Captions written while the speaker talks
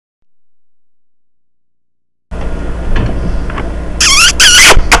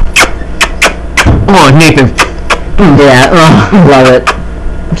Oh, Nathan. Yeah, love it.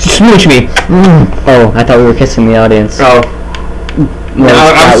 Smooch me. Oh, I thought we were kissing the audience. Oh. No,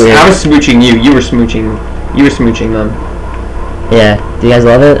 I was smooching you. You were smooching them. Yeah. Do you guys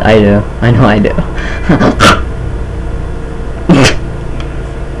love it? I do. I know I do.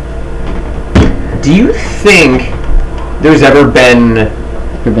 Do you think there's ever been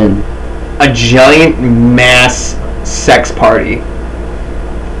a giant mass sex party?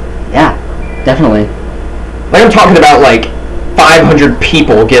 Yeah, definitely. Like, I'm talking about, like, 500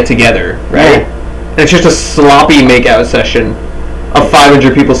 people get together, right? Yeah. And it's just a sloppy makeout session of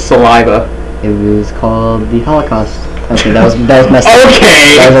 500 people's saliva. It was called the Holocaust. Okay, that was messed up.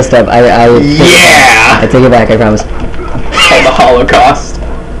 Okay. That was messed up. I take it back. I promise. Called the Holocaust.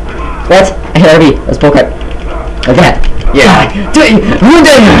 What? I hit RB. Let's pull cut. Like that. Yeah.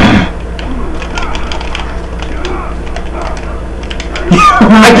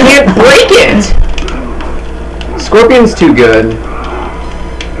 I can't break it! Scorpion's too good.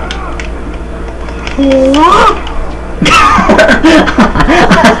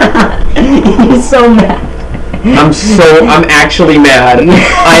 He's so mad. I'm actually mad.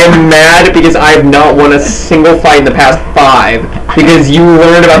 I am mad because I have not won a single fight in the past 5 because you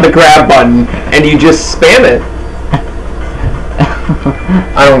learned about the grab button and you just spam it.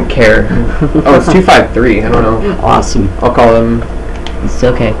 I don't care. Oh, it's 253. I don't know. Awesome. I'll call him. It's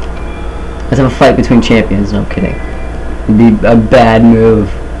okay. Let's have a fight between champions. No, I'm kidding. It'd be a bad move.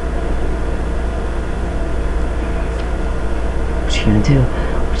 What you gonna do?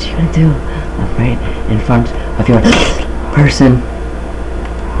 What you gonna do? I'm right in front of your person.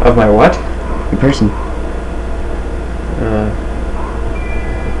 Of my what? Your person.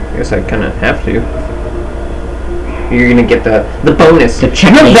 I guess I kind of have to. You're gonna get the bonus. The you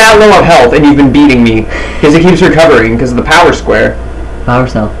have that low of health and you've been beating me because it keeps recovering because of the power square. Power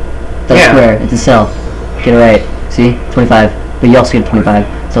cell. That's square. It's a cell. Get it right. See? 25. But you also get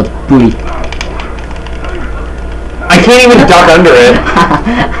 25. So it's booty. I can't even duck under it.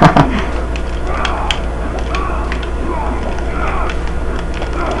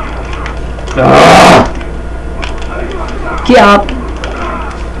 Get up.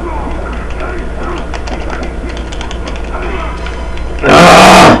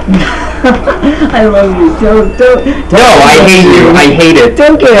 I love you. Don't. No, I hate you. I hate it.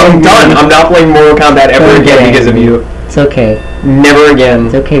 Don't get I'm angry. done. I'm not playing Mortal Kombat ever again because of you. It's okay. Never again.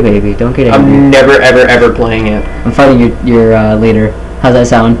 It's okay, baby. Don't get angry. I'm never, ever, ever playing it. I'm fighting your leader. How's that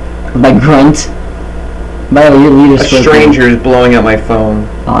sound? With my grunt. By the way, your leader's A stranger is blowing up my phone.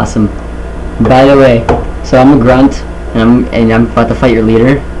 Awesome. By the way, so I'm a grunt, and I'm about to fight your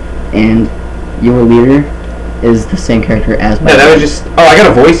leader, and your leader is the same character as my Yeah, that was just... Oh, I got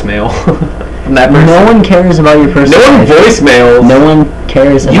a voicemail from that person. No one cares about your person. No one voicemails. No one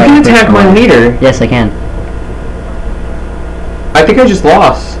cares about you can your attack my leader. Yes, I can. I think I just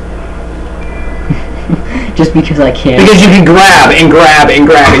lost. Just because I can. Because you can grab and grab and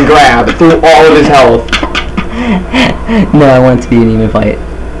grab and grab through all of his health. No, I want it to be an even fight.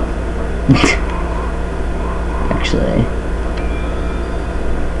 Actually.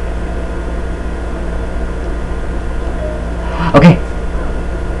 Okay.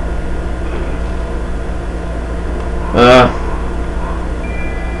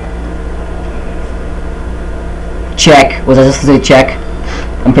 Check. Was I supposed to say check?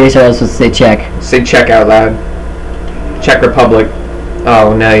 I'm pretty sure I was supposed to say check. Say check out loud. Czech Republic.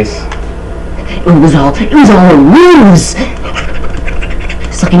 Oh, nice. It was all a ruse!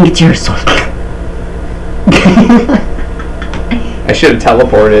 So I can get your soul. I should have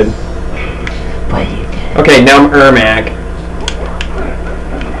teleported. But you did. Okay, now I'm Ermac.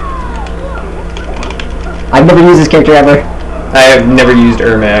 I've never used this character ever. I have never used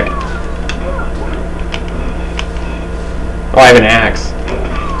Ermac. Oh, I have an axe.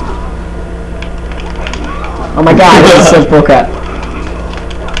 Oh my god, this is such bullcrap.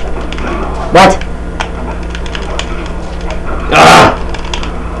 What? Ah!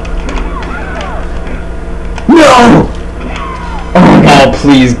 No! Oh my god. Oh,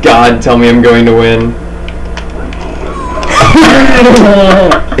 please, God, tell me I'm going to win.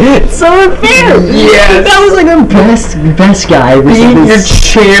 It's so unfair! Yes! That was like the best guy. Being your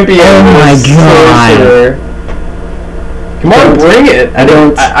champion. Oh my god. Come on, bring it.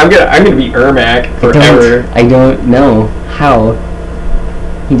 I'm gonna be Ermac forever. I don't know how.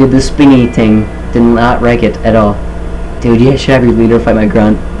 He did the spinny thing. Did not like it at all. Dude, you should have your leader fight my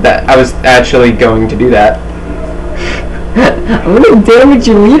grunt. That I was actually going to do that. I'm gonna damage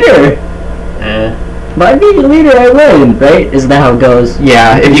your leader. By being a leader, I win, right? Isn't that how it goes?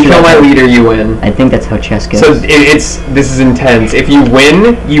 Yeah, if you kill my leader, you win. I think that's how chess goes. So this is intense. If you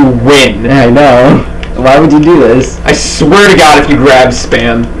win, you win. I know. Why would you do this? I swear to God, if you grab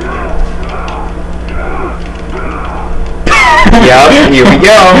spam. Yep, here we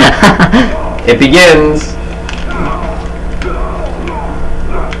go. It begins.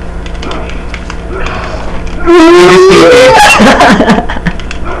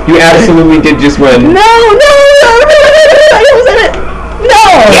 You absolutely did just win. No! I was in it! No!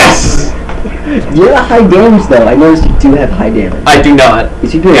 Yes! You have high damage though. I noticed you do have high damage. I do not.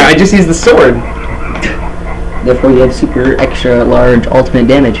 Yes, you do. Yeah, I just used the sword. Therefore, you have super extra large ultimate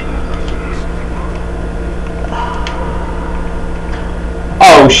damage.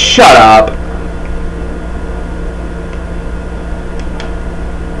 Oh, shut up.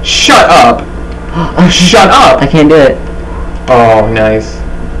 Shut up. Shut up. I can't do it. Oh, nice.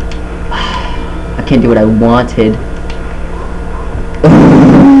 I can't do what I wanted.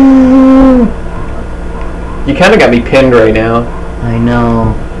 You kind of got me pinned right now. I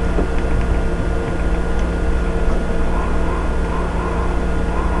know.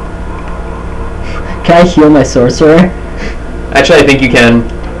 Can I heal my sorcerer? Actually, I think you can.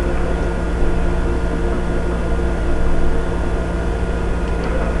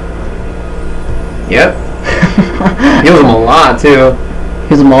 Yep. Heals him a lot, too.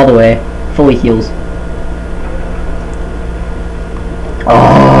 Heals him all the way. Fully heals.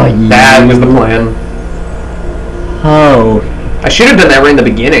 Oh, yeah. That was the plan. Oh. I should have done that right in the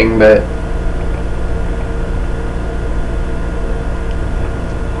beginning, but...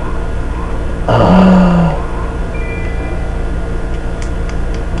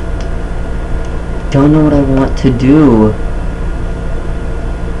 Don't know what I want to do.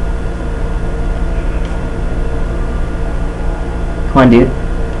 Come on, dude.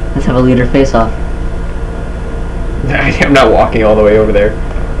 Let's have a leader face-off. I'm not walking all the way over there.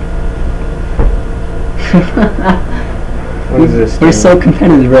 What is this? We're so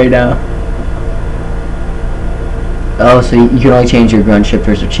competitive right now. Oh, so you can only change your grunt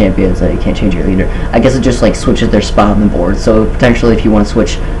shifters or champions, you can't change your leader. I guess it just like switches their spot on the board. So potentially if you want to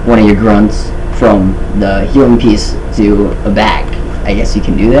switch one of your grunts from the healing piece to a back, I guess you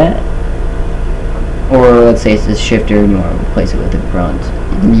can do that. Or let's say it's a shifter and you want to replace it with a grunt.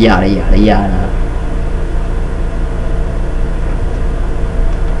 Yada yada yada.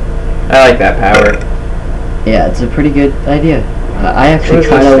 I like that power. Yeah, it's a pretty good idea. I actually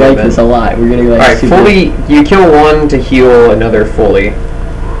kind of like this a lot. We're gonna like. Alright, fully. You kill one to heal another fully. So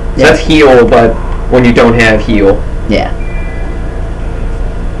yeah. that's heal, but when you don't have heal. Yeah.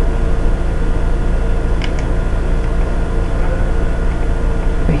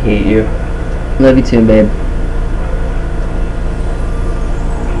 I hate you. Love you too, babe.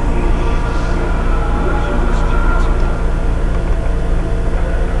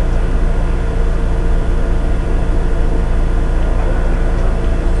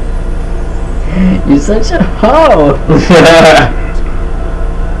 You're such a hoe!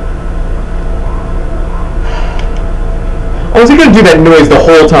 Oh, is he gonna do that noise the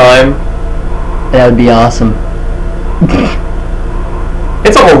whole time? That would be awesome.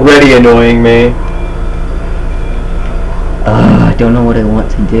 It's already annoying me. I don't know what I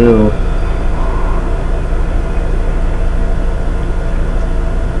want to do.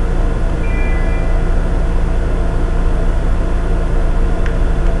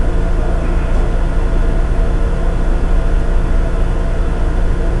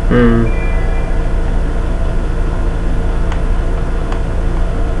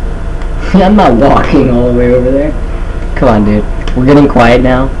 I'm not walking all the way over there. Come on, dude. We're getting quiet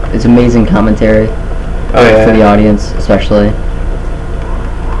now. It's amazing commentary. Oh, yeah. For the audience, especially.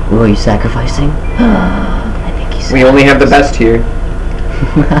 Ooh, are you sacrificing? I think he's. We only have the best here.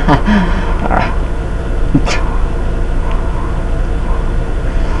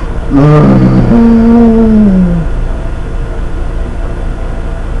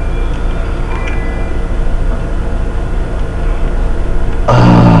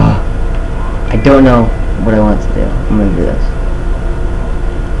 I don't know what I want to do. I'm gonna do this.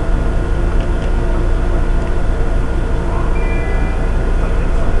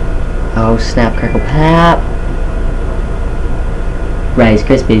 Oh, snap, crackle, pap. Rice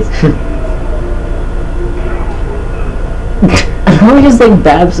Krispies. I just like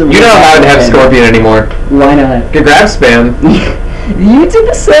babs some. You're not allowed to have Scorpion anymore. Why not? Your grab spam. You did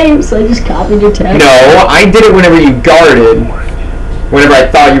the same, so I just copied your text. No, I did it whenever you guarded. Whenever I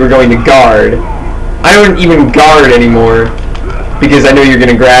thought you were going to guard. I don't even guard anymore. Because I know you're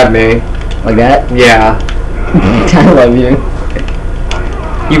going to grab me. Like that? Yeah. I love you.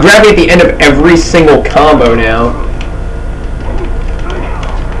 You grab me at the end of every single combo now.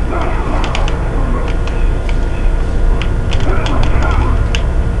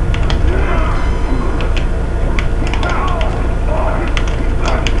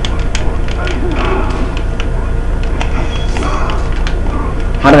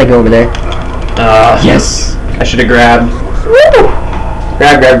 How did I go over there? Yes. I should have grabbed. Woo!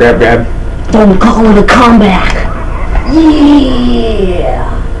 Grab. Don't call it a comeback. Yeah.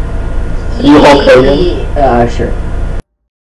 You Hulk Hogan? Sure.